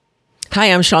Hi,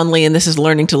 I'm Sean Lee, and this is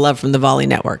Learning to Love from the Volley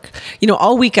Network.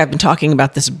 All week I've been talking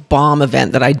about this bomb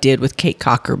event that I did with Kate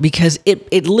Cocker because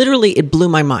it literally blew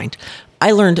my mind.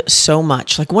 I learned so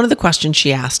much. Like, one of the questions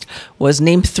she asked was,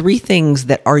 name 3 things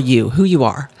that are you, who you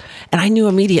are. And I knew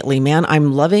immediately, man,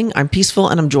 I'm loving, I'm peaceful,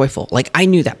 and I'm joyful. Like, I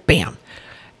knew that, bam.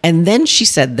 And then she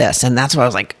said this, and that's why I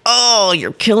was like, oh,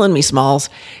 you're killing me, Smalls.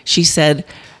 She said,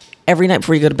 every night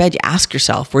before you go to bed, you ask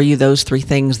yourself, were you those 3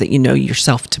 things that you know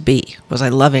yourself to be? Was I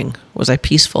loving? Was I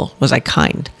peaceful? Was I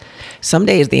kind? Some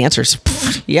days the answer is,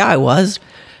 yeah, I was.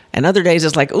 And other days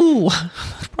it's like, ooh,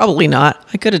 probably not.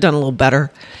 I could have done a little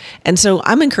better. And so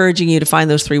I'm encouraging you to find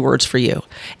those 3 words for you.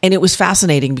 And it was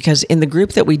fascinating because in the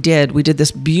group that we did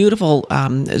this beautiful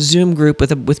Zoom group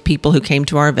with people who came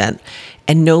to our event,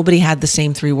 and nobody had the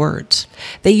same 3 words.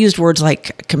 They used words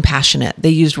like compassionate. They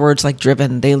used words like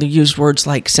driven. They used words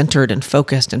like centered and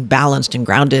focused and balanced and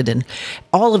grounded, and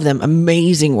all of them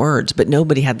amazing words, but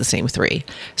nobody had the same 3.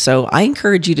 So I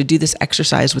encourage you to do this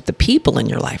exercise with the people in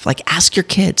your life. Like, ask your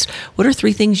kids, what are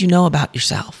 3 things you know about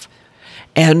yourself?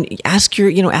 And ask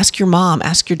your mom,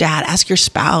 ask your dad, ask your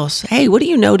spouse, hey, what do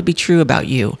you know to be true about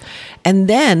you? And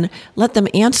then let them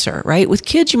answer, right? With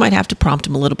kids, you might have to prompt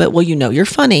them a little bit. Well, you're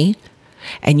funny,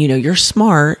 and you're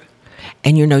smart,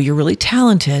 and you're really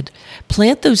talented.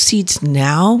 Plant those seeds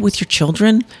now with your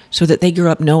children so that they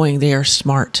grow up knowing they are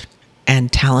smart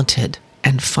and talented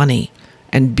and funny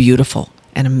and beautiful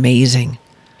and amazing.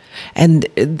 And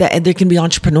that they can be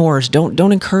entrepreneurs. Don't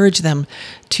encourage them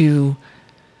to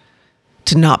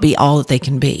not be all that they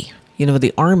can be.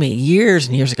 The Army, years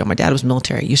and years ago, my dad was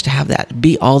military, used to have that,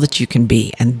 be all that you can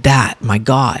be. And that, my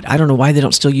God, I don't know why they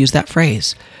don't still use that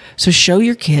phrase. So show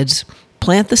your kids,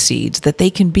 plant the seeds that they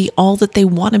can be all that they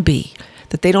want to be,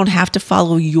 that they don't have to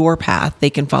follow your path. They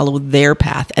can follow their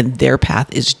path, and their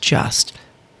path is just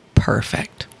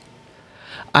perfect.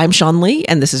 I'm Sean Lee,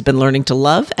 and this has been Learning to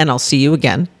Love, and I'll see you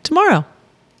again tomorrow.